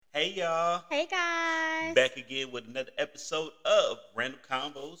Hey y'all, Hey guys. back again with another episode of Random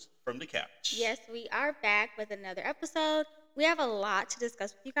Combos from the Couch. Yes, we are back with another episode. We have a lot to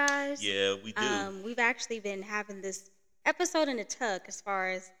discuss with you guys. Yeah, we do. We've actually been having this episode in a tug as far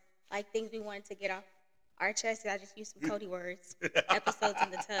as like things we wanted to get off our chest. I just used some Cody words. Episodes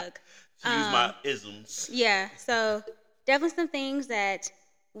in the tug. She used my isms. Yeah, so definitely some things that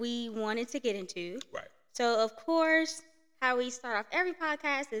we wanted to get into. Right. So of course, how we start off every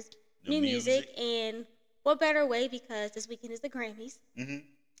podcast is The new music, music. and what better way because this weekend is the Grammys. Mm-hmm.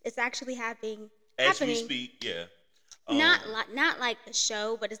 It's actually happening. As we speak, yeah. Not like the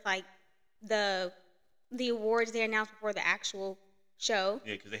show, but it's like the awards they announce before the actual show.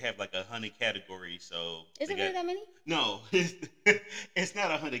 Yeah, because they have like 100 categories, so Is it really that many? No, it's not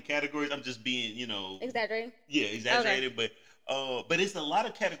 100 categories. I'm just being, Exaggerating. Yeah, exaggerated, okay. But it's a lot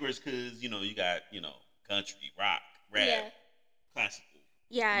of categories because you got country, rock, rap, yeah. classical.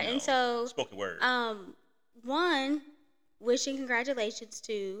 Yeah, and so spoken word. One, wishing congratulations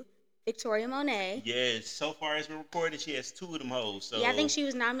to Victoria Monet. Yes, so far as we're recording, she has 2 of them hoes. So yeah, I think she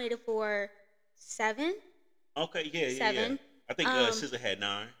was nominated for 7. Okay, yeah, 7. Yeah. I think SZA had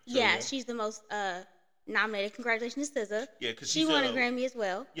 9. So yeah, she's the most nominated. Congratulations to SZA. Yeah, because she won a Grammy as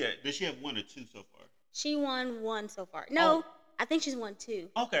well. Yeah, does she have 1 or 2 so far? She won 1 so far. No, I think she's won 2.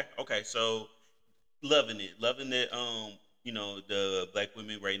 Okay, so loving it. The black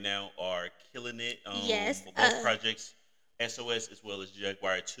women right now are killing it. Yes. Both projects, SOS as well as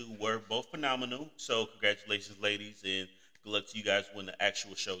Jaguar 2, were both phenomenal. So congratulations, ladies, and good luck to you guys when the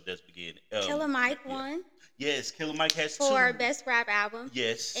actual show does begin. Killer Mike won. Yes, Killer Mike has for 2. Best Rap Album.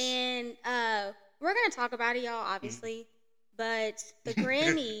 Yes. And we're going to talk about it, y'all, obviously. But the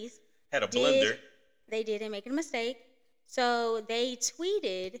Grammys had a blunder. They didn't make a mistake. So they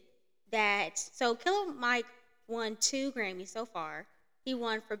tweeted that. So Killer Mike won 2 Grammys so far. He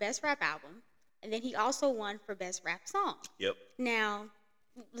won for Best Rap Album. And then he also won for Best Rap Song. Yep. Now,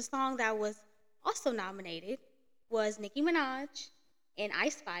 the song that was also nominated was Nicki Minaj and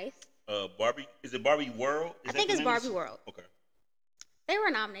Ice Spice. Barbie. Is it Barbie World? I think it's Barbie World. Okay. They were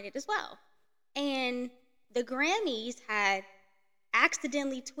nominated as well. And the Grammys had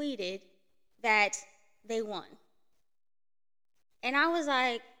accidentally tweeted that they won. And I was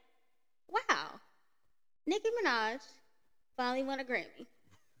like, wow, Nicki Minaj finally won a Grammy.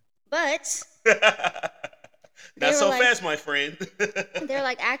 But not so fast, my friend. They're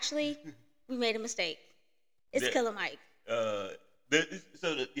like, actually, we made a mistake. It's Killer Mike.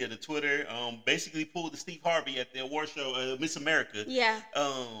 The Twitter basically pulled the Steve Harvey at the award show, Miss America. Yeah.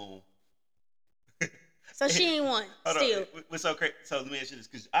 So she ain't won. Still. What's so crazy? So let me ask you this,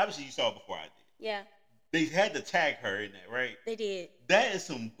 because obviously you saw it before I did. Yeah. They had to tag her in that, right? They did. That is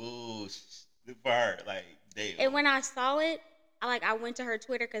some bullshit for her. Like, damn. And when I saw it, I went to her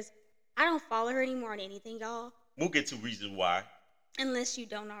Twitter because I don't follow her anymore on anything, y'all. We'll get to reasons why. Unless you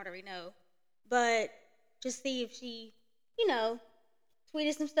don't already know. But just see if she,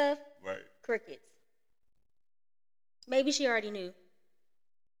 tweeted some stuff. Right. Crickets. Maybe she already knew.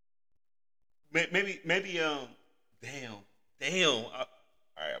 Maybe, damn. All right,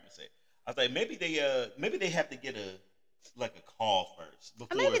 I'm gonna say it. I was like, maybe they have to get a call first.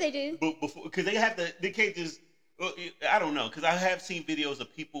 Before, maybe they do. Before, because they can't just. I don't know, because I have seen videos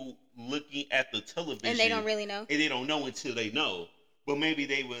of people looking at the television and they don't really know, and they don't know until they know. But maybe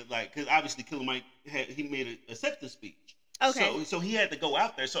they would because obviously Killer Mike he made an acceptance speech. Okay. So he had to go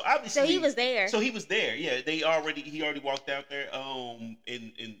out there. So obviously. So he was there. Yeah. He already walked out there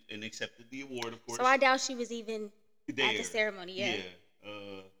and accepted the award, of course. So I doubt she was even there at the ceremony. Yeah.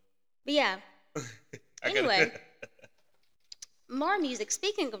 But yeah. Anyway, more music.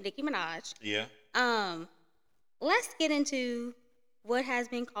 Speaking of Nicki Minaj. Yeah. Let's get into what has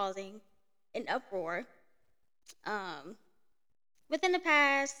been causing an uproar within the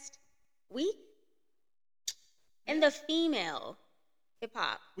past week in the female hip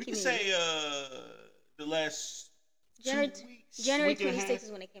hop community. We can say the last January 2 weeks. January 26th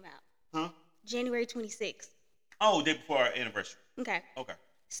is when it came out. Huh? January 26th. Oh, day before our anniversary. Okay.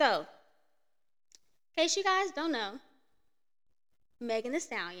 So, in case you guys don't know, Megan Thee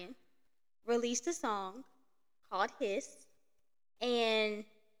Stallion released a song called Hiss, and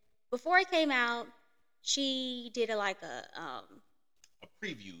before it came out, she did a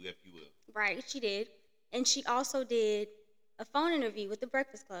preview, if you will. Right, she did, and she also did a phone interview with the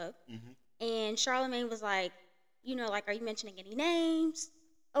Breakfast Club, and Charlamagne was like, are you mentioning any names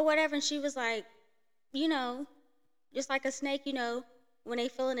or whatever? And she was like, just like a snake, when they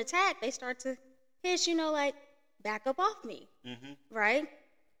feel an attack, they start to hiss, back up off me, right?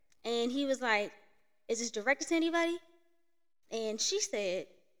 And he was like, is this directed to anybody? And she said,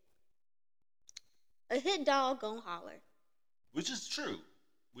 A hit dog gon' holler. Which is true.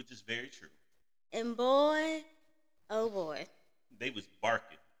 Which is very true. And boy, oh boy, They was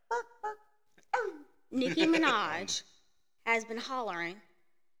barking. Bark, bark. Nicki Minaj has been hollering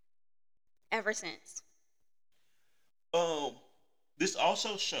ever since. um, this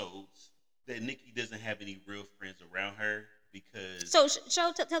also shows that Nicki doesn't have any real friends around her because. So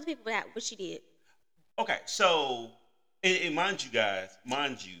tell the people what she did. Okay, so and mind you, guys,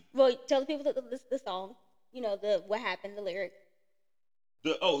 mind you, Well, tell the people the song. You know the what happened, the lyric.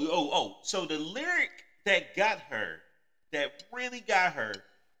 So the lyric that got her, that really got her,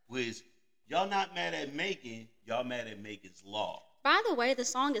 was y'all not mad at Megan, y'all mad at Megan's law. By the way, the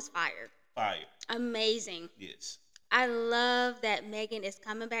song is fire. Fire. Amazing. Yes. I love that Megan is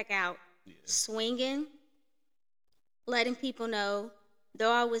coming back out, swinging, letting people know,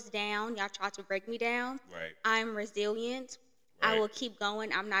 though I was down, y'all tried to break me down. Right. I'm resilient. Right. I will keep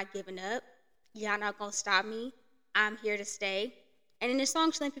going. I'm not giving up. Y'all not gonna stop me. I'm here to stay. And in this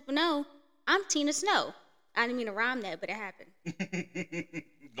song, she's letting people know, I'm Tina Snow. I didn't mean to rhyme that, but it happened.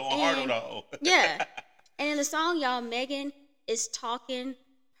 Going hard on the hoe. Yeah. And in the song, y'all, Megan is talking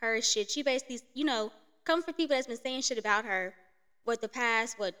her shit. She basically, coming for people that's been saying shit about her, the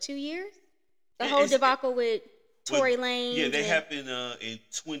past, 2 years? The whole debacle with Tory Lanez. Yeah, that happened in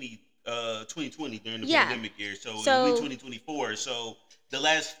 2020 during the pandemic year. So in 2024. So the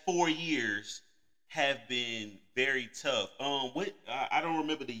last 4 years have been very tough. I don't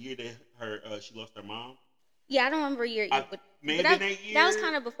remember the year that she lost her mom. Yeah, I don't remember a year. Maybe that year. That was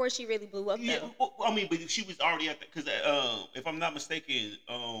kind of before she really blew up. Yeah, though. I mean, but she was already at that because if I'm not mistaken,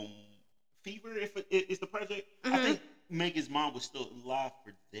 Fever is the project. Mm-hmm. I think Megan's mom was still alive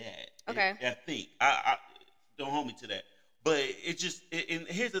for that. Okay, I think I don't hold me to that. But it just and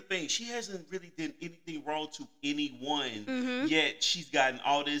here's the thing: she hasn't really done anything wrong to anyone, mm-hmm. yet she's gotten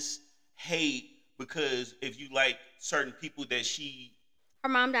all this hate because if you like certain people that her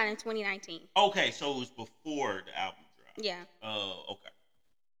mom died in 2019. Okay, so it was before the album dropped. Yeah. Okay.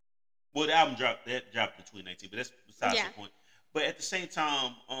 Well, the album dropped in 2019, but that's besides the point. But at the same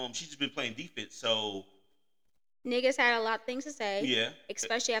time, she's just been playing defense, so niggas had a lot of things to say. Yeah.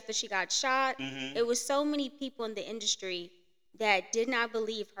 Especially after she got shot. Mm-hmm. It was so many people in the industry that did not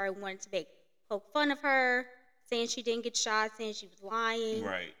believe her, wanted to poke fun of her, saying she didn't get shot, saying she was lying.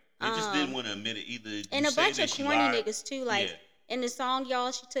 Right. They just didn't want to admit it either. And a bunch of corny niggas too. Like in the song,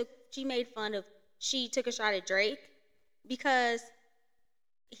 y'all, she made fun of. She took a shot at Drake because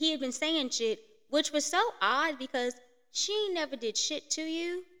he had been saying shit, which was so odd because she never did shit to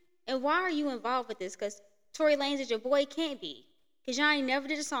you. And why are you involved with this? Because Tory Lanez is your boy, can't be. Because y'all ain't never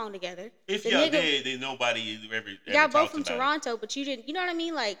did a song together. If y'all did, then nobody ever y'all both from Toronto, but you didn't. You know what I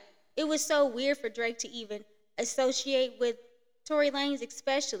mean? Like, it was so weird for Drake to even associate with Tory Lanez,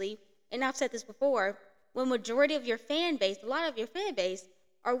 especially, and I've said this before, when majority of your fan base, a lot of your fan base,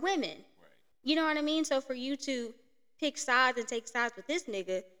 are women. Right. You know what I mean? So for you to pick sides and take sides with this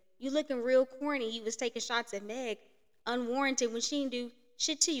nigga, you looking real corny. He was taking shots at Meg unwarranted when she didn't do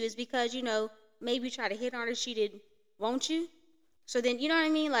shit to you. It's because, maybe you try to hit on her, she didn't want you. So then, you know what I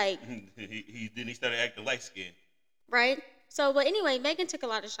mean? Like, he started acting light skinned. Right? So, but anyway, Megan took a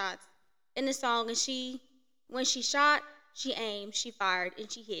lot of shots in the song, and when she shot, she aimed, she fired, and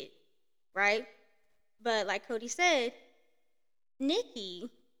she hit. Right? But like Cody said, Nicki,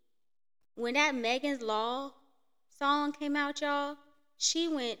 when that Megan's Law song came out, y'all, she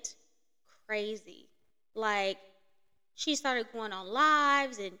went crazy. Like, she started going on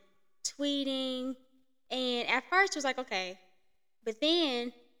lives and tweeting, and at first it was like, okay, but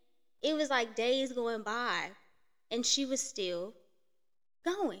then it was like days going by and she was still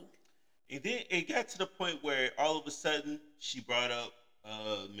going. And then it got to the point where all of a sudden she brought up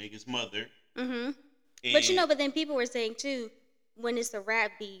Megan's mother. Mm-hmm. But then people were saying too, when it's a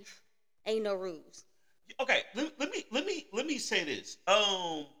rap beef, ain't no rules. Okay, let me say this.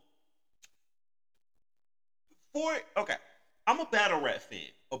 I'm a battle rap fan.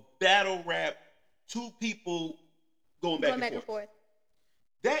 A battle rap, two people going back and forth.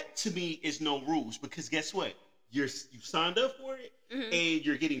 That to me is no rules because guess what? You signed up for it, mm-hmm. and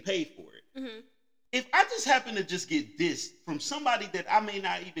you're getting paid for it. Mm-hmm. If I just happen to just get this from somebody that I may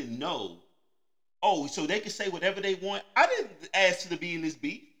not even know, so they can say whatever they want. I didn't ask you to be in this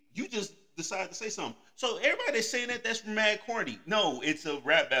beat. You just decided to say something. So everybody that's saying that's mad corny. No, it's a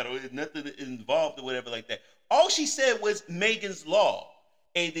rap battle. It's nothing involved or whatever like that. All she said was Megan's Law.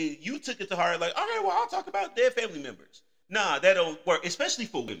 And then you took it to heart like, all right, well, I'll talk about their family members. Nah, that don't work, especially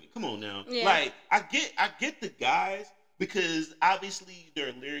for women. Come on now. Yeah. Like, I get the guys, because obviously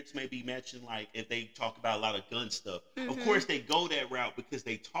their lyrics may be matching, like if they talk about a lot of gun stuff. Of Mm-hmm. course, they go that route because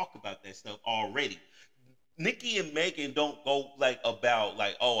they talk about that stuff already. Nicki and Megan don't go like about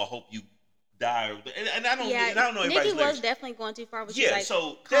like, oh, I hope you die, and Yeah, I don't know Nicki everybody's was lyrics. definitely going too far, but she's Yeah, like,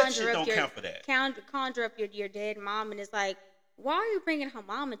 so that conjure shit up don't your count for that. conjure up your dead mom, and it's like, why are you bringing her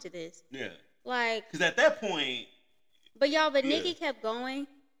mom into this? Yeah, Like, because at that point, but yeah, Nicki kept going,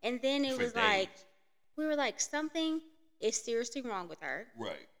 and then it for was days. like, we were like, something is seriously wrong with her.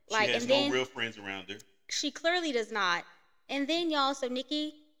 Right. She Like, has and no then real friends around her. she clearly does not. And then y'all, so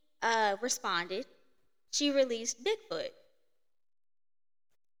Nicki responded. She released Bigfoot.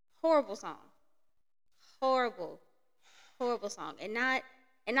 Horrible song. Horrible, horrible song. I'm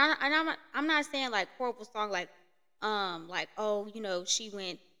not saying like horrible song like, oh, she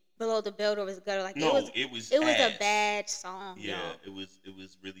went below the belt or was gutter, like No, it was it was a ass. bad song, Yeah, y'all. it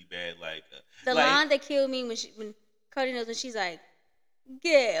was really bad. The line that killed me when Cody knows, when she's like,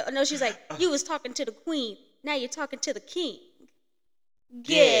 yeah, no, she's like, you was talking to the queen, now you're talking to the king, yeah.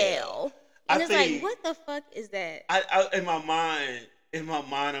 Gail. I And it's like, think what the fuck is that? in my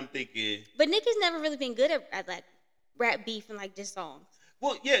mind, I'm thinking. But Nicki's never really been good at like rap beef and like diss songs.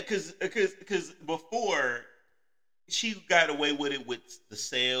 Well, yeah, because before she got away with it with the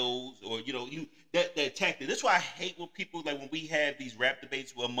sales, or that tactic. That's why I hate when people, like when we have these rap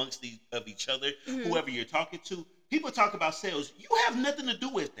debates amongst each other, Mm-hmm. whoever you're talking to. People talk about sales. You have nothing to do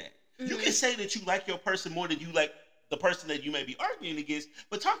with that. Mm-hmm. You can say that you like your person more than you like the person that you may be arguing against,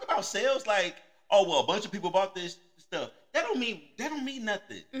 but talk about sales like, oh well, a bunch of people bought this stuff. That don't mean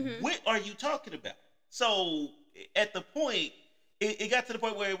nothing. Mm-hmm. What are you talking about? So at the point, it got to the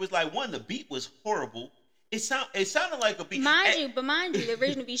point where it was like, one, the beat was horrible. It sounded like a beat. Mind you, the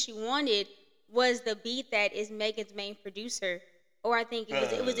original beat she wanted was the beat that is Megan's main producer, or I think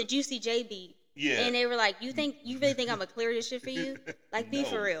it was a Juicy J beat. Yeah. And they were like, you really think I'm gonna clear this shit for you? Like, be No.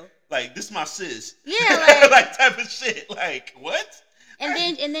 for real. Like, this my sis. Yeah, like type of shit. Like, what? And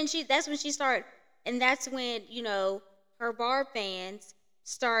then that's when she started, and that's when her bar fans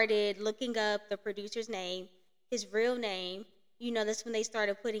started looking up the producer's name, his real name. That's when they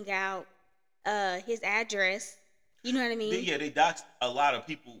started putting out his address. You know what I mean? Yeah, they doxed a lot of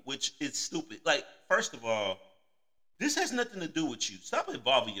people, which is stupid. Like, first of all, this has nothing to do with you. Stop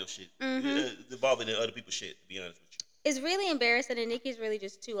involving your shit. Mm-hmm. Involving in other people's shit, to be honest with you. It's really embarrassing, and Nicki's really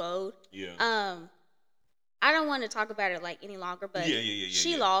just too old. Yeah. I don't want to talk about it like any longer, but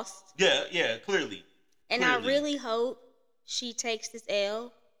she lost. Yeah, clearly. And I really hope she takes this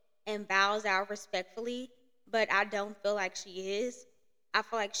L and bows out respectfully, but I don't feel like she is. I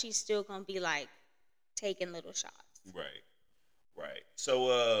feel like she's still gonna be like taking little shots. Right.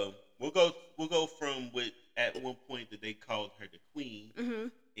 So we'll go from what at one point that they called her the queen, mm-hmm.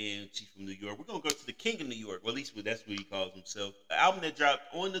 and she's from New York. We're gonna go to the king of New York, or at least that's what he calls himself. An album that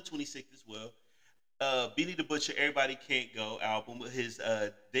dropped on the 26th as well. Benny the Butcher, Everybody Can't Go album, his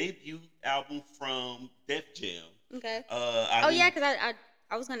debut album from Def Jam. Okay. Because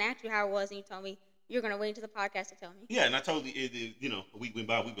I was gonna ask you how it was, and you told me you were gonna wait until the podcast to tell me. Yeah, and I told you, a week went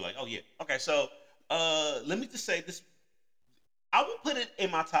by, we were like, oh yeah, okay. So let me just say this: I will put it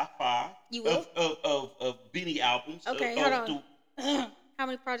in my top 5. You will? Of Benny albums. Okay, hold on. How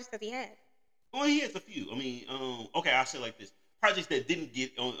many projects has he had? Well, he has a few. I mean, okay, I'll say it like this: projects that didn't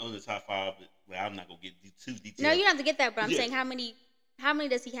get on the top 5. But, well, I'm not gonna get too detailed. No, you don't have to get that. But I'm saying, how many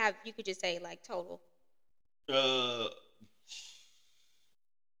does he have? You could just say like total.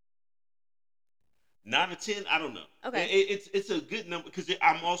 9 or 10, I don't know. Okay. It's a good number, because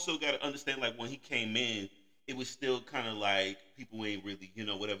I'm also got to understand, like, when he came in, it was still kind of like people ain't really,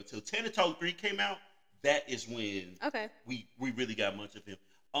 whatever. Till 10 and Talk 3 came out, that is when we really got much of him.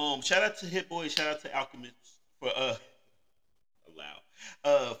 Shout out to Hit Boy, shout out to Alchemist for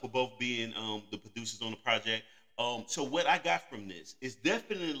for both being the producers on the project. So what I got from this is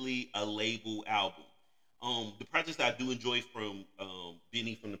definitely a label album. The projects that I do enjoy from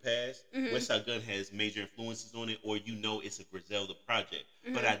Benny from the past, mm-hmm. Westside Gun has major influences on it, or it's a Griselda project.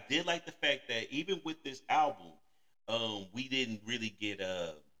 Mm-hmm. But I did like the fact that even with this album, we didn't really get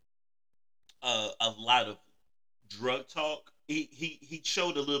a lot of drug talk. He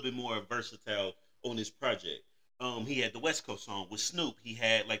showed a little bit more versatile on this project. He had the West Coast song with Snoop. He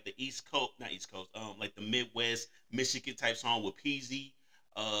had like the not East Coast, like the Midwest, Michigan type song with Peasy.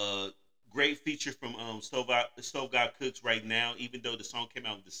 Great feature from Stove God Cooks Right Now, even though the song came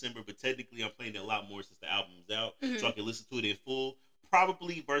out in December, but technically I'm playing it a lot more since the album is out, mm-hmm. so I can listen to it in full.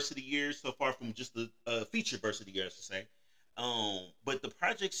 Probably verse of the year so far, from just the feature verse of the year, I should say. But the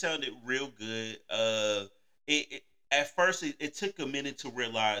project sounded real good. At first, it took a minute to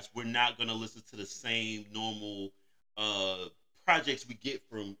realize we're not going to listen to the same normal uh projects we get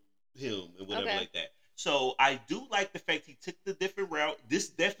from him and whatever like that. So I do like the fact he took the different route. This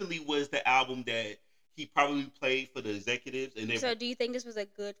definitely was the album that he probably played for the executives. And so, do you think this was a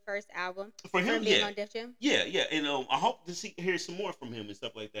good first album for him? Being on Def Jam? Yeah, and I hope to hear some more from him and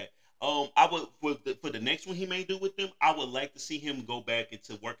stuff like that. I would for the next one he may do with them. I would like to see him go back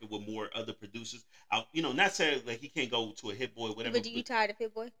into working with more other producers. Not saying like he can't go to a Hit Boy, whatever. But do you tired of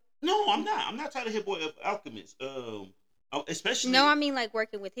Hit Boy? No, I'm not. I'm not tired of Hit Boy of Alchemist. Especially. No, I mean like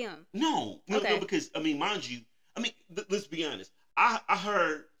working with him. No, because mind you, let's be honest. I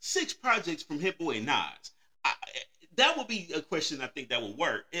heard 6 projects from Hit Boy and Nas. That would be a question I think that would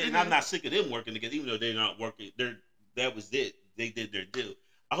work, and I'm not sick of them working together, even though they're not working. That was it. They did their deal.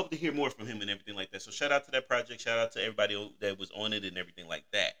 I hope to hear more from him and everything like that. So shout out to that project. Shout out to everybody that was on it and everything like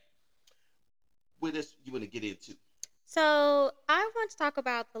that. What else you want to get into? So I want to talk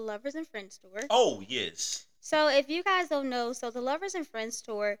about the Lovers and Friends tour. Oh yes. So if you guys don't know, so the Lovers and Friends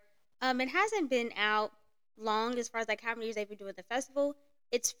tour, it hasn't been out long as far as like how many years they've been doing the festival.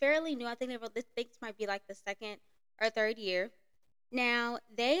 It's fairly new. I think this might be like the second or third year. Now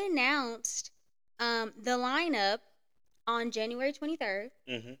they announced the lineup on January 23rd,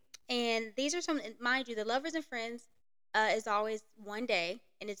 and these are some. Mind you, the Lovers and Friends is always one day,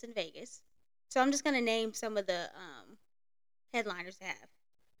 and it's in Vegas. So I'm just gonna name some of the headliners they have.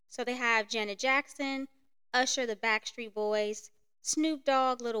 So they have Janet Jackson, Usher, the Backstreet Boys, Snoop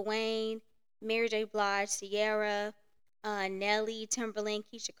Dogg, Lil Wayne, Mary J. Blige, Ciara, Nelly, Timberland,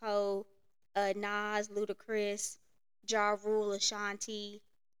 Keisha Cole, Nas, Ludacris, Ja Rule, Ashanti,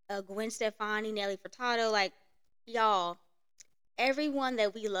 Gwen Stefani, Nelly Furtado. Like, y'all, everyone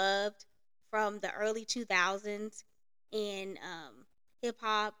that we loved from the early 2000s in hip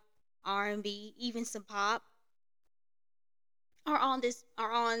hop, R&B, even some pop, are on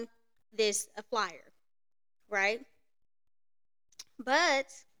this flyer, right? But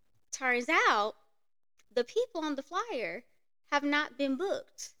turns out the people on the flyer have not been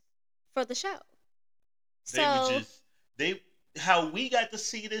booked for the show. So how we got to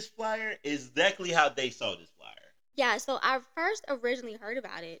see this flyer is exactly how they saw this flyer. Yeah, so I first originally heard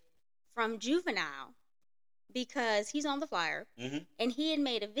about it from Juvenile because he's on the flyer, and he had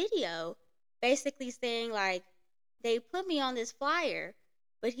made a video basically saying like, they put me on this flyer,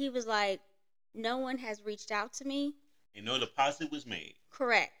 but he was like, no one has reached out to me. And no deposit was made.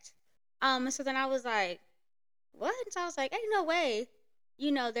 Correct. So then I was like, what? And so I was like, ain't no way.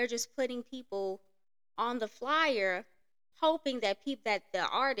 They're just putting people on the flyer, hoping that the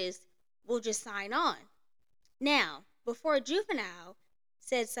artists will just sign on. Now, before Juvenile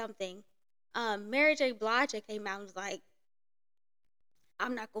said something, Mary J. Blige came out and was like,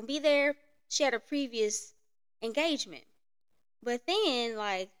 I'm not gonna be there. She had a previous engagement. But then,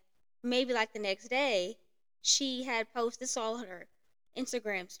 like, maybe like the next day, she had posted this all on her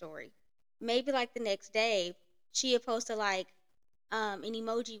Instagram story. Maybe like the next day, she had posted like an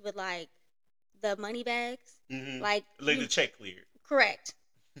emoji with like the money bags. Like the check cleared. Correct.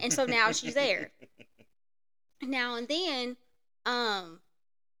 And so now she's there. Now and then,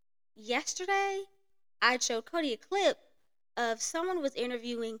 yesterday, I showed Cody a clip of someone was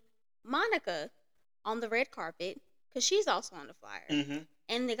interviewing Monica on the red carpet because she's also on the flyer.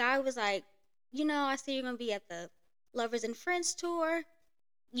 And the guy was like, I see you're going to be at the Lovers and Friends tour.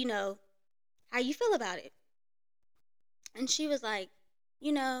 How you feel about it? And she was like,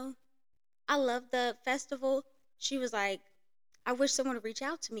 I love the festival. She was like, I wish someone would reach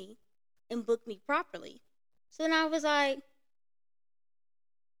out to me and book me properly. So then I was like,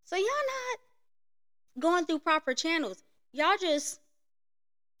 so y'all not going through proper channels. Y'all just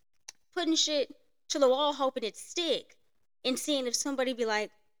putting shit to the wall hoping it stick and seeing if somebody be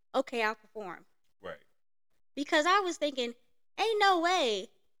like, okay, I'll perform. Right. Because I was thinking, ain't no way.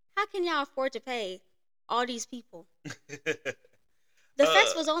 How can y'all afford to pay all these people? The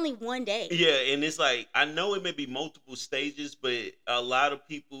festival's only one day. Yeah, and it's like, I know it may be multiple stages, but a lot of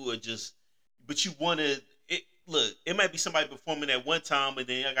people are just, but you want to, look, it might be somebody performing at one time, and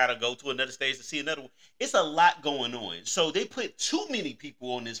then I got to go to another stage to see another one. It's a lot going on. So they put too many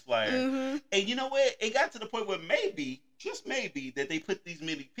people on this flyer. And you know what? It got to the point where maybe, just maybe, that they put these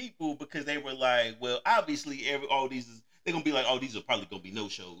many people because they were like, well, obviously, all these is, they're going to be like, oh, these are probably going to be no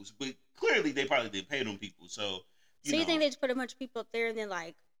shows. But clearly, they probably didn't pay them people. So you think they just put a bunch of people up there and then,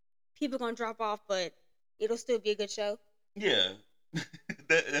 like, people going to drop off, but it'll still be a good show? Yeah.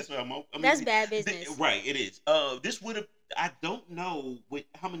 That's what that's bad business. Right, it is. This would have, I don't know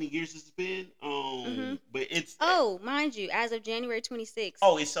how many years it's been, but it's... Oh, mind you, as of January 26th.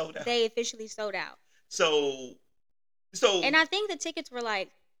 Oh, it's sold out. They officially sold out. So... And I think the tickets were like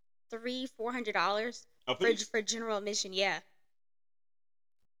 $300-$400. Oh, for general admission. Yeah.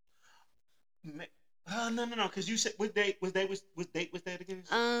 No. Because you said what date was that again?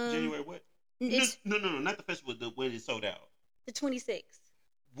 January what? It's No, not the festival. When it sold out. The 26th.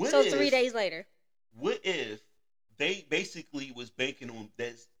 What so if, 3 days later. What if they basically was banking on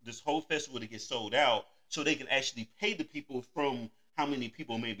this whole festival to get sold out, so they can actually pay the people from how many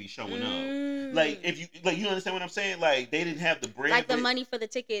people may be showing up? Like if you understand what I'm saying? Like they didn't have the bread, like the money for the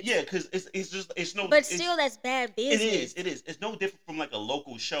tickets. Yeah, because it's no. But still, that's bad business. It is. It's no different from like a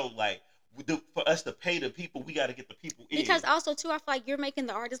local show. Like for us to pay the people, we got to get the people in. Because also too, I feel like you're making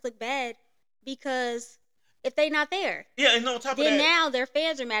the artists look bad because if they not there, yeah, and on top then of that, now their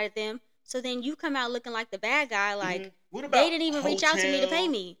fans are mad at them. So then you come out looking like the bad guy. Like what about they didn't even reach out to me to pay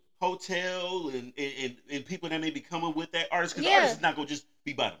me. Hotel and people that may be coming with that artist, because the artist is not gonna just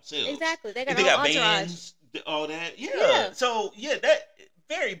be by themselves. Exactly, they got bands, all that. Yeah. So yeah, that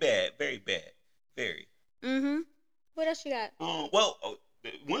very bad, very. What else you got? Well,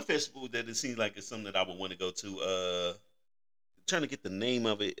 one festival that it seems like it's something that I would want to go to. Trying to get the name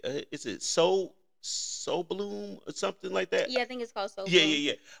of it. Is it Soul Bloom or something like that? Yeah, I think it's called Soul Bloom.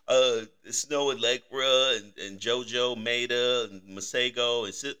 Yeah. Snow Allegra and JoJo Maida and Masego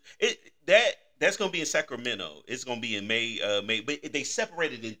and that's gonna be in Sacramento. It's gonna be in May. But they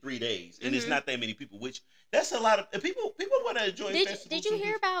separated in 3 days, and it's not that many people. Which that's a lot of people. People want to enjoy. Did you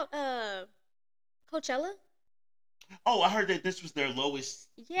hear about Coachella? Oh, I heard that this was their lowest.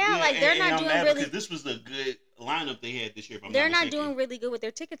 Yeah, like they're not doing really. Because this was a good lineup they had this year. They're not doing really good with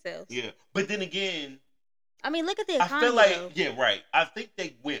their ticket sales. Yeah, but then again, I mean, look at the economy. I feel like yeah, right. I think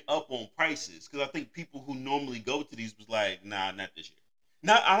they went up on prices because I think people who normally go to these was like, nah, not this year.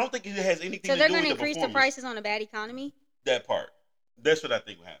 Now I don't think it has anything. So to they're going to increase the prices on a bad economy. That part. That's what I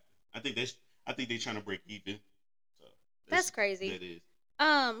think will happen. I think they're trying to break even. So that's crazy. That is.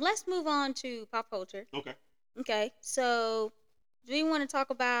 Let's move on to pop culture. Okay. Okay, so do you want to talk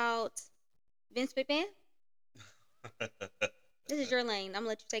about Vince McMahon? This is your lane. I'm gonna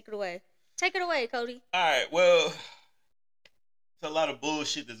let you take it away. Take it away, Cody. All right. Well, it's a lot of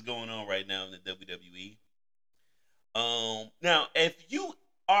bullshit that's going on right now in the WWE. Now, if you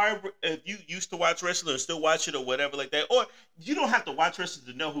used to watch wrestling or still watch it or whatever like that, or you don't have to watch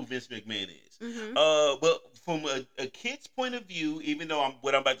wrestling to know who Vince McMahon is. But from a kid's point of view, even though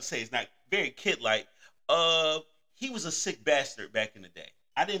what I'm about to say is not very kid-like, he was a sick bastard back in the day.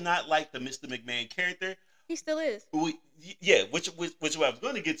 I did not like the Mr. McMahon character. He still is. Which what I was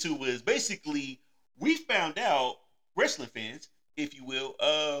going to get to was basically we found out, wrestling fans, if you will,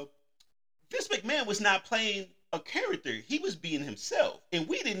 Vince McMahon was not playing a character. He was being himself, and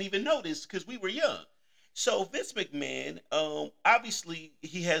we didn't even notice because we were young. So Vince McMahon, obviously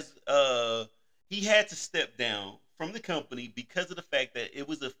he had to step down from the company because of the fact that it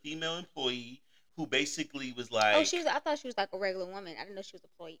was a female employee who basically was like, I thought she was like a regular woman. I didn't know she was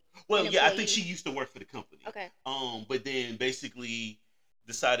employee. Well, yeah, I think she used to work for the company. Okay. But then basically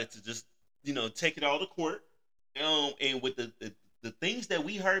decided to just take it all to court. And with the things that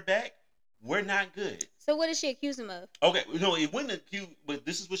we heard back were not good. So what did she accuse him of? Okay, no, it wasn't accused, but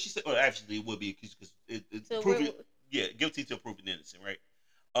this is what she said. Or actually, it would be accused because guilty till proven innocent, right?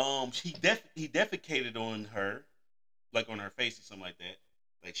 He defecated on her, like on her face or something like that,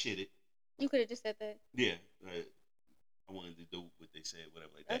 like shit it. You could have just said that. Yeah, I wanted to do what they said,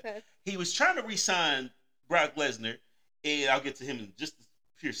 whatever like that. Okay. He was trying to re-sign Brock Lesnar, and I'll get to him in just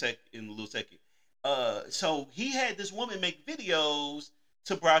a little second. So he had this woman make videos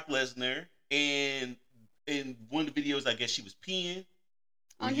to Brock Lesnar, and in one of the videos, I guess she was peeing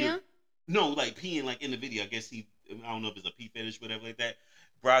on him. No, like peeing, like in the video. I guess I don't know if it's a pee fetish, whatever like that.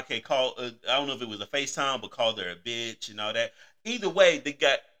 Brock had called. I don't know if it was a FaceTime, but called her a bitch and all that. Either way, they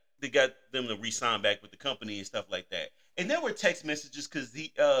got them to re-sign back with the company and stuff like that. And there were text messages because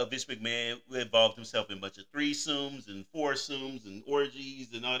Vince McMahon involved himself in a bunch of threesomes and foursomes and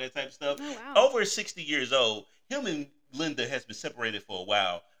orgies and all that type of stuff. Oh, wow. Over 60 years old, him and Linda has been separated for a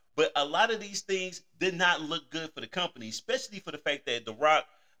while. But a lot of these things did not look good for the company, especially for the fact that The Rock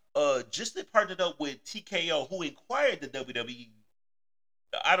just partnered up with TKO, who acquired the WWE.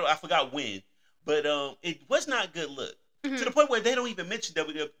 I forgot when, but it was not good look. Mm-hmm. To the point where they don't even mention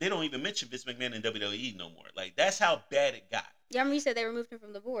Vince McMahon in WWE no more. Like that's how bad it got. Yeah, I remember you said they removed him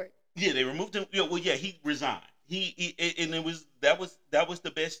from the board. Yeah, they removed him. Yeah, well, yeah, he resigned. And that was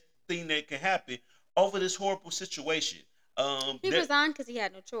the best thing that could happen over this horrible situation. He resigned because he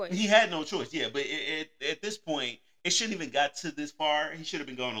had no choice. He had no choice. Yeah, but at this point, it shouldn't even got to this far. He should have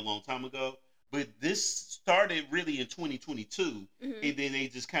been gone a long time ago. But this started really in 2022, mm-hmm. and then they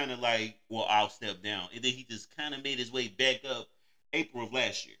just kind of like, well, I'll step down, and then he just kind of made his way back up April of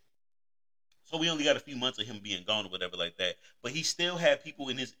last year. So we only got a few months of him being gone or whatever like that. But he still had people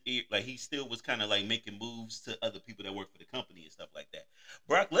in his ear, like he still was kind of like making moves to other people that work for the company and stuff like that.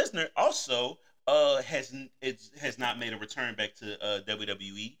 Brock Lesnar also has not made a return back to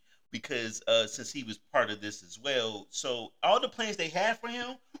WWE because since he was part of this as well, so all the plans they had for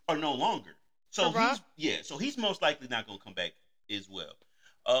him are no longer. So he's most likely not gonna come back as well.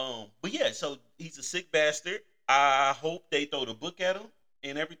 But yeah, so he's a sick bastard. I hope they throw the book at him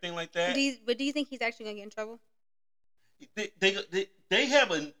and everything like that. But do you think he's actually gonna get in trouble? They have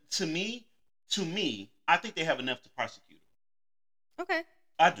to me, I think they have enough to prosecute him. Okay.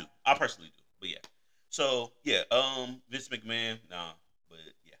 I do. I personally do. But yeah. So yeah, Vince McMahon, nah. But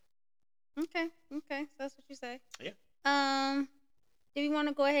yeah. Okay. So that's what you say. Yeah. Do we want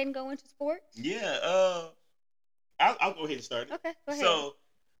to go ahead and go into sports? Yeah. I'll go ahead and start it. Okay, go ahead. So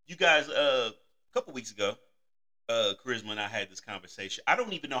you guys, a couple weeks ago, Charisma and I had this conversation. I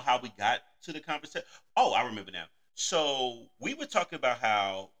don't even know how we got to the conversation. Oh, I remember now. So we were talking about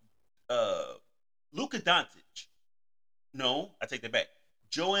how Luka Doncic. No, I take that back.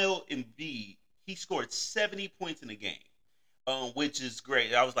 Joel Embiid, he scored 70 points in the game, which is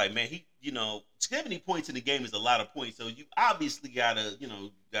great. I was like, man, 70 points in the game is a lot of points. So you obviously gotta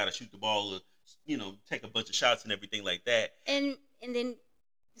shoot the ball, or, take a bunch of shots and everything like that. And then,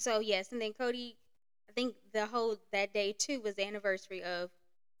 so yes, and then Cody, I think that day too was the anniversary of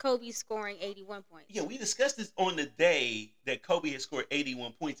Kobe scoring 81 points. Yeah, we discussed this on the day that Kobe had scored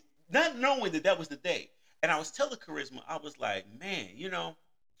 81 points, not knowing that was the day. And I was telling Charisma, I was like, man,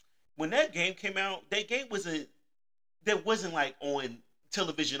 when that game came out, that game wasn't like on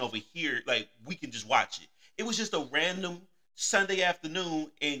television over here, like we can just watch it. It was just a random Sunday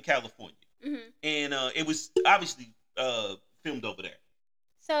afternoon in California. Mm-hmm. And it was obviously filmed over there.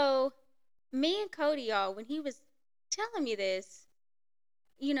 So me and Cody, y'all, when he was telling me this,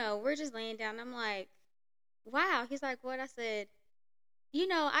 we're just laying down. I'm like, wow. He's like, what? I said,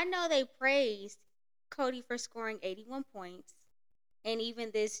 I know they praised Cody for scoring 81 points and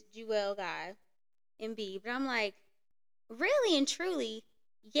even this Joel guy, Embiid. But I'm like, really and truly,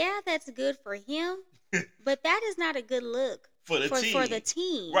 yeah, that's good for him. But that is not a good look for the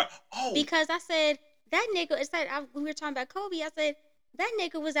team. Right. Oh. Because I said, that nigga, when we were talking about Kobe, I said, that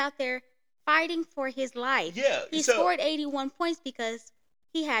nigga was out there fighting for his life. Yeah. He scored 81 points because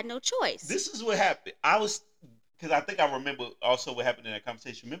he had no choice. This is what happened. Because I think I remember also what happened in that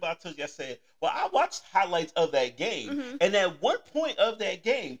conversation. Remember I told you, I said, well, I watched highlights of that game. Mm-hmm. And at one point of that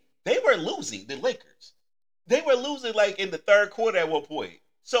game, they were losing, the Lakers. They were losing like in the third quarter at one point.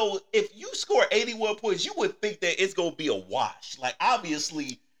 So if you score 81 points, you would think that it's going to be a wash. Like,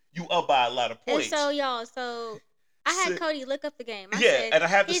 obviously, you up by a lot of points. And so, y'all, I had Cody look up the game. And I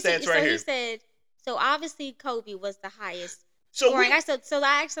have the stats right here. He said, so obviously Kobe was the highest scoring. I asked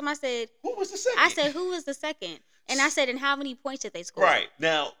him, I said, who was the second? I said, who was the second? And I said, and how many points did they score? Right.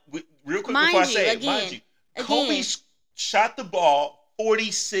 Now, real quick before I say it, mind you, Kobe shot the ball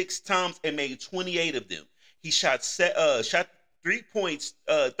 46 times and made 28 of them. He shot 3 points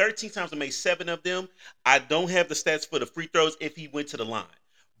 13 times and made 7 of them. I don't have the stats for the free throws if he went to the line.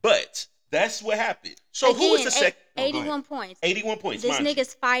 But that's what happened. So again, who was the second? 81 points. 81 points. This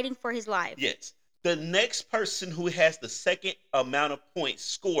nigga's fighting for his life. Yes. The next person who has the second amount of points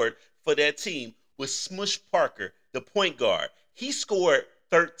scored for that team was Smush Parker, the point guard. He scored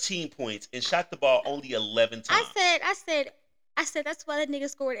 13 points and shot the ball only 11 times. I said that's why that nigga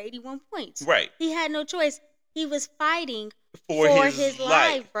scored 81 points. Right. He had no choice. He was fighting for his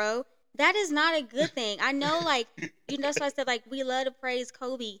life, bro. That is not a good thing. I know, that's why I said, we love to praise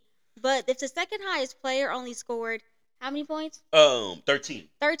Kobe. But if the second highest player only scored how many points? 13.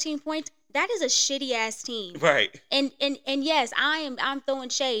 13 points. That is a shitty ass team. Right. And yes, I'm throwing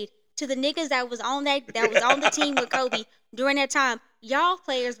shade to the niggas that was on the team with Kobe during that time. Y'all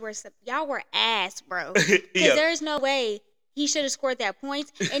players were ass, bro. Because there's no way he should have scored that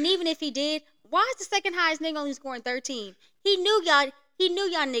points. And even if he did, why is the second highest nigga only scoring 13? He knew y'all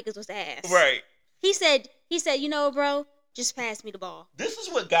niggas was ass. Right. He said, bro, just pass me the ball. This is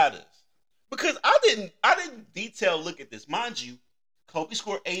what got us. Because I didn't detail look at this. Mind you, Kobe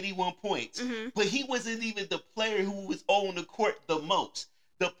scored 81 points, mm-hmm. but he wasn't even the player who was on the court the most.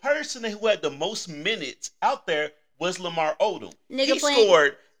 The person who had the most minutes out there was Lamar Odom. He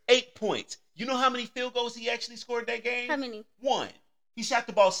scored 8 points. You know how many field goals he actually scored that game? How many? 1. He shot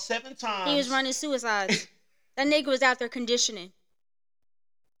the ball 7 times. He was running suicides. That nigga was out there conditioning.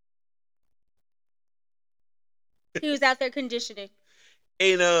 He was out there conditioning.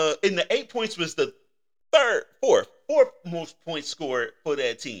 And the 8 points was the fourth most points scored for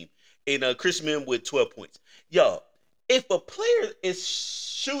that team. And Chris Mihm with 12 points. Yo, if a player is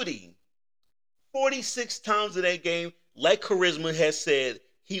shooting 46 times in that game, like Charisma has said,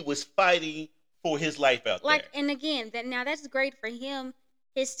 he was fighting for his life out there. And again, that's great for him,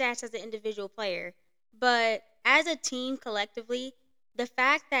 his stats as an individual player. But as a team collectively, the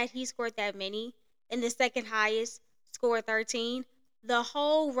fact that he scored that many and the second highest scored 13, the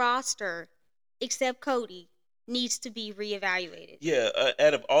whole roster, except Cody, needs to be reevaluated. Yeah,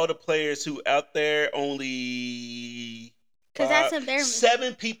 out of all the players who out there, only because that's embarrassing.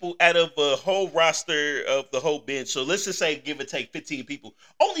 7 people out of a whole roster of the whole bench. So let's just say, give or take 15 people.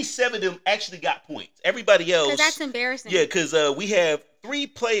 Only 7 of them actually got points. Everybody else, because that's embarrassing. Yeah, because we have 3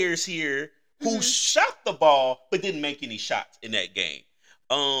 players here who shot the ball but didn't make any shots in that game.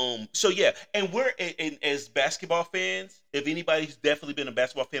 So yeah, and we're as basketball fans, if anybody's definitely been a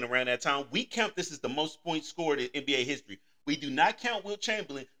basketball fan around that time, we count this as the most points scored in NBA history. We do not count Wilt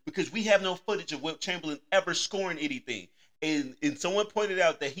Chamberlain because we have no footage of Wilt Chamberlain ever scoring anything. And someone pointed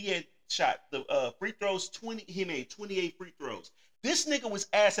out that he had shot the free throws 20. He made 28 free throws. This nigga was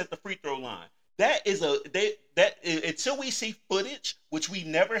ass at the free throw line. That is until we see footage, which we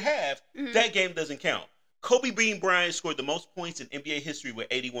never have, that game doesn't count. Kobe Bean Bryant scored the most points in NBA history with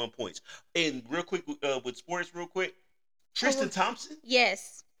 81 points. And real quick, with sports, Tristan Thompson?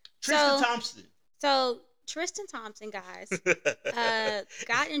 Yes. Thompson. So, Tristan Thompson, guys,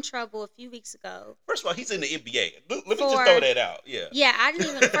 got in trouble a few weeks ago. First of all, he's in the NBA. Let me just throw that out. Yeah. Yeah,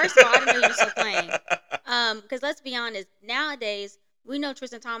 first of all, I didn't know he was still playing. Because let's be honest, nowadays, we know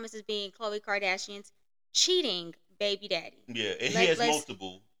Tristan Thompson is being Khloe Kardashian's cheating baby daddy. Yeah, and he has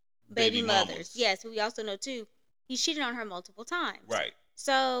multiple baby mothers. Yes, we also know too, he's cheated on her multiple times. Right.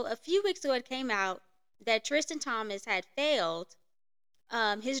 So a few weeks ago, it came out that Tristan Thompson had failed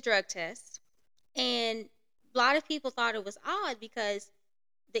his drug test, and a lot of people thought it was odd because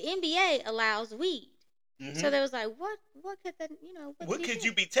the NBA allows weed. So they was like, what could that, what could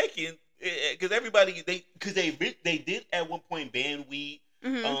you be taking? Because everybody they did at one point ban weed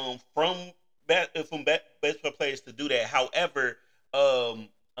from basketball players to do that. However,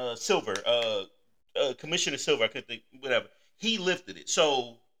 Silver, Commissioner Silver, I could think, whatever, he lifted it.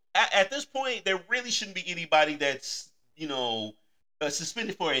 So at this point, there really shouldn't be anybody that's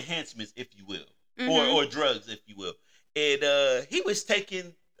suspended for enhancements, if you will, or drugs, if you will. And he was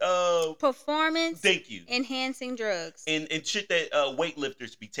taking performance thank you enhancing drugs and shit that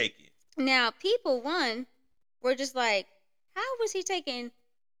weightlifters be taking. Now, people were just like, how was he taking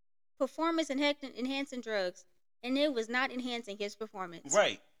performance enhancing drugs and it was not enhancing his performance?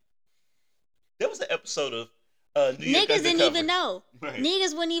 Right. There was an episode of New York Niggas didn't even know. Right.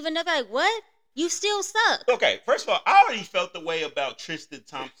 Niggas wouldn't even know. Like, what? You still suck. Okay, first of all, I already felt the way about Tristan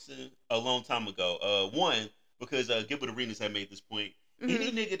Thompson a long time ago. One, because Gilbert Arenas had made this point.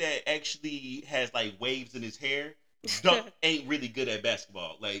 Any nigga that actually has like waves in his hair ain't really good at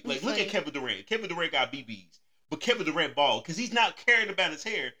basketball. Like look at Kevin Durant. Kevin Durant got BBs, but Kevin Durant balled because he's not caring about his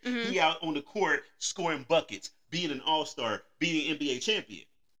hair. He out on the court scoring buckets, being an all-star, being an NBA champion.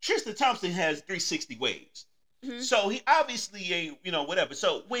 Tristan Thompson has 360 waves. So he obviously ain't, whatever.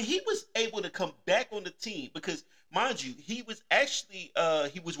 So when he was able to come back on the team, because mind you, he was actually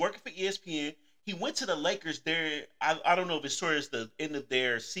he was working for ESPN. He went to the Lakers there. I don't know if it's towards the end of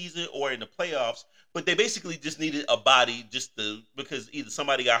their season or in the playoffs, but they basically just needed a body because either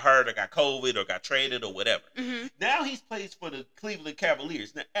somebody got hurt or got COVID or got traded or whatever. Now he plays for the Cleveland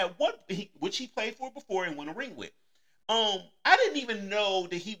Cavaliers. Now which he played for before and won a ring with. I didn't even know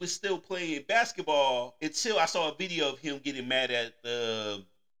that he was still playing basketball until I saw a video of him getting mad at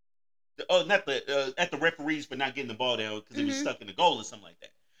at the referees for not getting the ball down because he was stuck in the goal or something like that.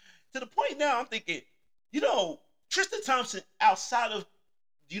 To the point now, I'm thinking, Tristan Thompson outside of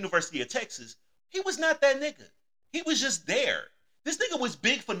the University of Texas, he was not that nigga. He was just there. This nigga was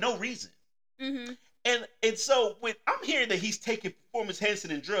big for no reason. And so when I'm hearing that he's taking performance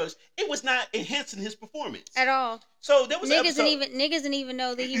enhancing and drugs, it was not enhancing his performance at all. So there was niggas didn't even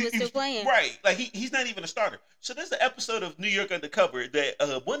know that he was still playing. Right, like he's not even a starter. So there's an episode of New York Undercover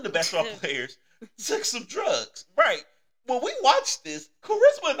that one of the basketball players took some drugs. Right. When we watched this,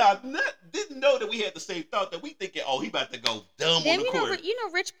 Charisma and I didn't know that we had the same thought, that we thinking, oh, he about to go dumb on the court. You know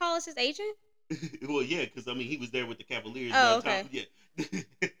Rich Paul is his agent? Well, yeah, because, he was there with the Cavaliers. Oh, okay. Yeah.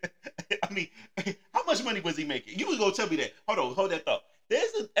 How much money was he making? You was going to tell me that. Hold that thought.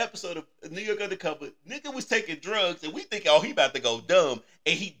 There's an episode of New York Undercover. Nigga was taking drugs, and we think, oh, he about to go dumb,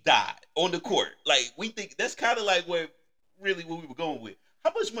 and he died on the court. Like, we think that's kind of like what we were going with.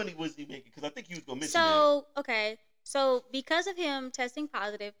 How much money was he making? Because I think he was going to mention that. Okay. So, because of him testing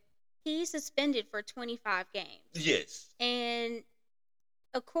positive, he's suspended for 25 games. Yes. And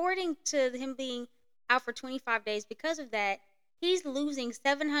according to him being out for 25 days, because of that, he's losing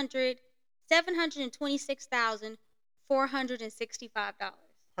 $750,000 $726,465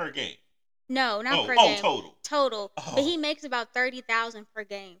 per game. No, not per game. Total. Total. Oh. But he makes about 30,000 per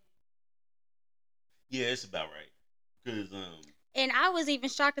game. Yeah, it's about right. Cause And I was even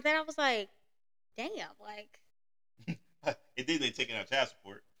shocked at that. I was like, damn, like. And then they taking out child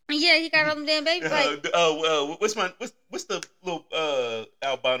support. Yeah, he got all them damn babies. Like, what's the little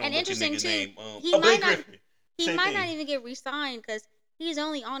albino looking nigga name? Blake Griffin. He might not even get re-signed because he's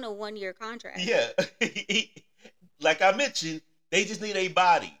only on a 1-year contract. Yeah, like I mentioned, they just need a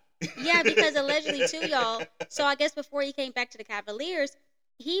body. Yeah, because allegedly too, y'all. So I guess before he came back to the Cavaliers,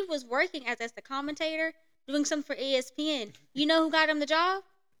 he was working as the commentator, doing something for ESPN. You know who got him the job?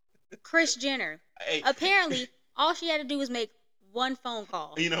 Kris Jenner. Hey. Apparently, all she had to do was make one phone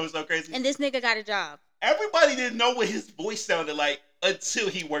call. You know who's so crazy? And this nigga got a job. Everybody didn't know what his voice sounded like until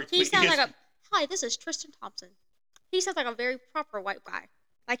he worked with He sounds like hi, this is Tristan Thompson. He sounds like a very proper white guy.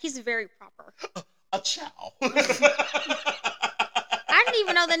 Like, he's very proper. A chow. I didn't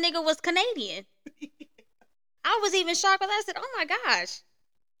even know that nigga was Canadian. I was even shocked when I said, oh my gosh.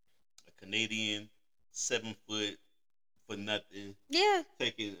 A Canadian, 7 foot, for nothing. Yeah.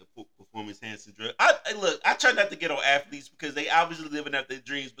 Taking a performance-enhancing drug. I try not to get on athletes because they obviously living out their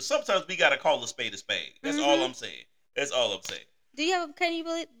dreams, but sometimes we got to call a spade a spade. That's all I'm saying. That's all I'm saying. Do you have? Can you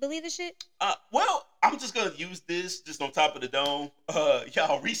believe this shit? Well, I'm just gonna use this just on top of the dome.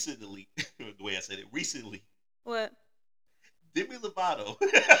 Y'all recently, the way I said it, recently. What? Demi Lovato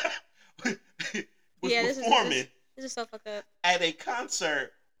was performing. This is so fucked up. At a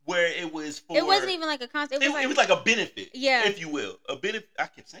concert where it was for. It wasn't even like a concert. It was like a benefit. Yeah. If you will, a benefit. I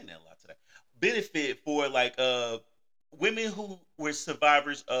kept saying that a lot today. Benefit for like women who were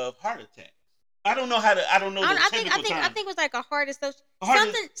survivors of heart attacks. I don't know how to. I don't know. I think it was like a heart association.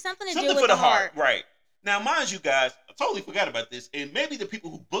 Something to do with the heart. Right. Now, mind you guys, I totally forgot about this, and maybe the people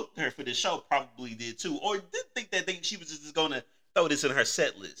who booked her for this show probably did too, or did think that she was just going to throw this in her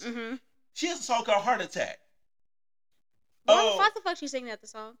set list. Mm-hmm. She has a song called "Heart Attack." Why the fuck she singing that the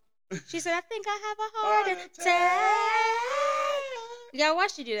song? She said, "I think I have a heart attack." Yeah, why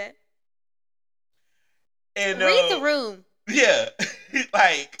she do that? And read the room. Yeah,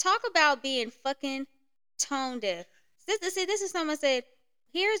 like talk about being fucking tone deaf. This is something I said.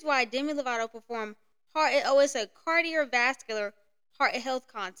 Here's why Demi Lovato performed heart. It's a cardiovascular heart health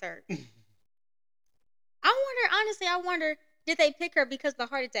concert. I wonder, did they pick her because of the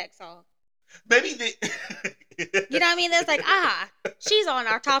heart attack song? Maybe they. You know what I mean? That's like, she's on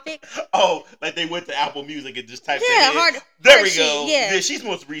our topic. Oh, like they went to Apple Music and just typed that in. There we go. Yeah, she's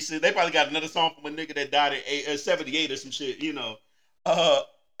most recent. They probably got another song from a nigga that died at 78 or some shit, you know.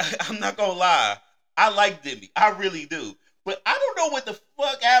 I'm not gonna lie. I like Demi. I really do. But I don't know what the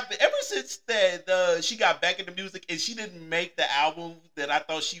fuck happened. Ever since that she got back into music and she didn't make the album that I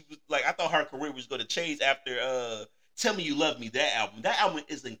thought she was like, I thought her career was gonna change after Tell Me You Love Me, that album. That album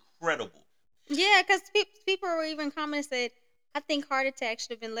is incredible. Yeah, because people were even commenting said, I think heart attack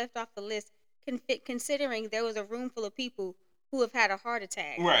should have been left off the list, considering there was a room full of people who have had a heart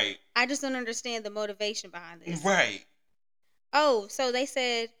attack. Right. I just don't understand the motivation behind this. Right. Oh, so they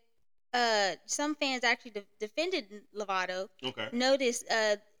said some fans actually defended Lovato. Okay.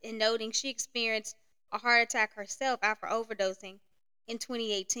 In noting she experienced a heart attack herself after overdosing in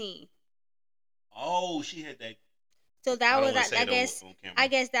 2018. Oh, she had that. So that was, I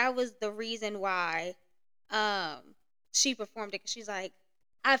guess that was the reason why she performed it. Because she's like,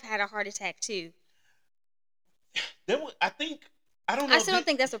 I've had a heart attack too. I don't know. I still don't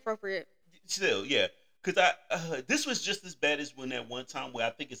think that's appropriate. Still, yeah. Because this was just as bad as when that one time where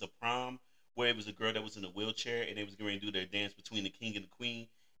I think it's a prom where it was a girl that was in a wheelchair and they was going to do their dance between the king and the queen,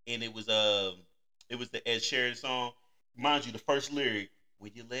 and it was the Ed Sheeran song. Mind you, the first lyric,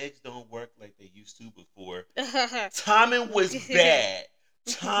 when your legs don't work like they used to before. Timing was bad.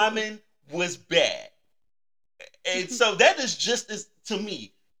 Timing was bad. And so that is just as, to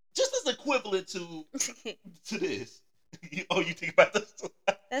me, just as equivalent to this. You think about this?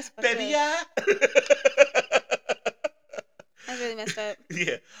 That's baby, That's really messed up.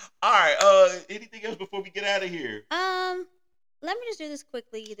 Yeah. All right. Anything else before we get out of here? Let me just do this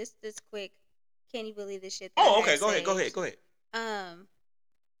quickly. This quick. Can you believe this shit? Okay. Go ahead.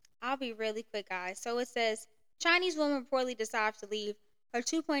 I'll be really quick, guys. So it says Chinese woman reportedly decides to leave her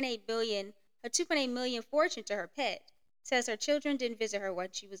 2.8 million fortune to her pet. Says her children didn't visit her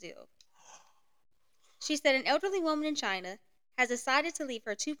when she was ill. She said an elderly woman in China has decided to leave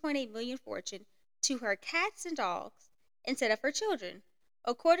her 2.8 million fortune to her cats and dogs instead of her children.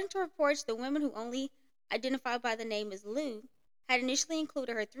 According to reports, the woman, who only identified by the name as Lu, had initially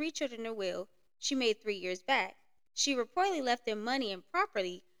included her 3 children in her will she made 3 years back. She reportedly left them money and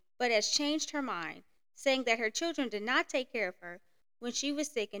property, but has changed her mind, saying that her children did not take care of her when she was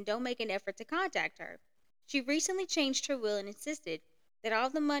sick and don't make an effort to contact her. She recently changed her will and insisted that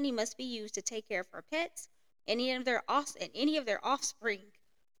all the money must be used to take care of her pets and any of their offspring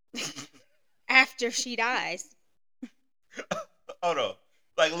after she dies. Hold on.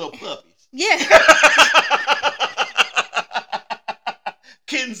 Like little puppies. Yeah.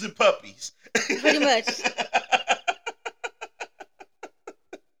 Kittens and puppies. Pretty much.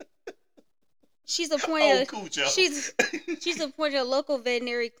 She's appointed a local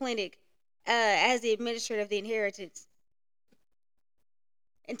veterinary clinic as the administrator of the inheritance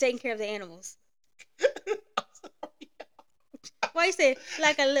and taking care of the animals. Why you say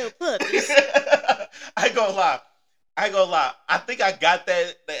like a little puppy? I ain't gonna lie. I think I got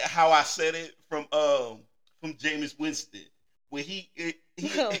that how I said it from Jameis Winston when he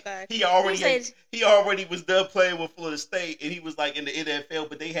already was done playing with Florida State and he was like in the NFL,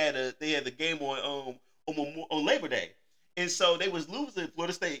 but they had the game on Labor Day, and so they was losing.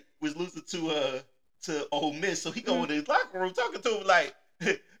 Florida State was losing to Ole Miss, so he go in his locker room talking to him like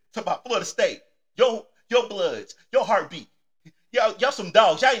talking about Florida State, your bloods, your heartbeat. Y'all some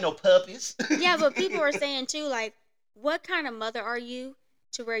dogs. Y'all ain't no puppies. Yeah, but people are saying too, like, what kind of mother are you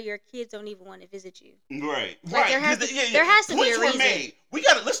to where your kids don't even want to visit you? Right. Like, there has to be a reason. Made.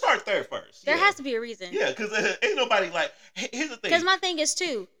 Let's start there first. There has to be a reason. Yeah, because ain't nobody like. Here's the thing. Because my thing is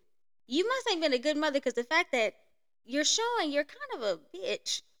too, you must have been a good mother because the fact that you're showing you're kind of a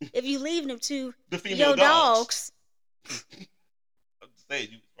bitch if you leave them to the female your dogs. I'm just saying,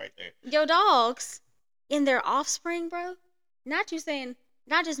 you right there. Your dogs in their offspring, bro. Not you saying,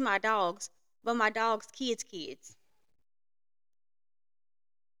 not just my dogs, but my dog's kids.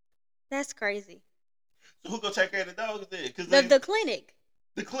 That's crazy. So who gonna take care of the dogs then? Cause the clinic.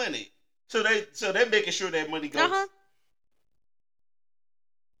 The clinic. So they're making sure that money goes.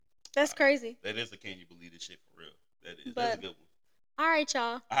 That's crazy. That is a can you believe this shit for real. That's a good one. All right, y'all.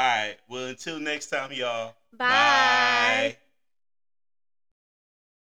 All right. Well, until next time, y'all. Bye.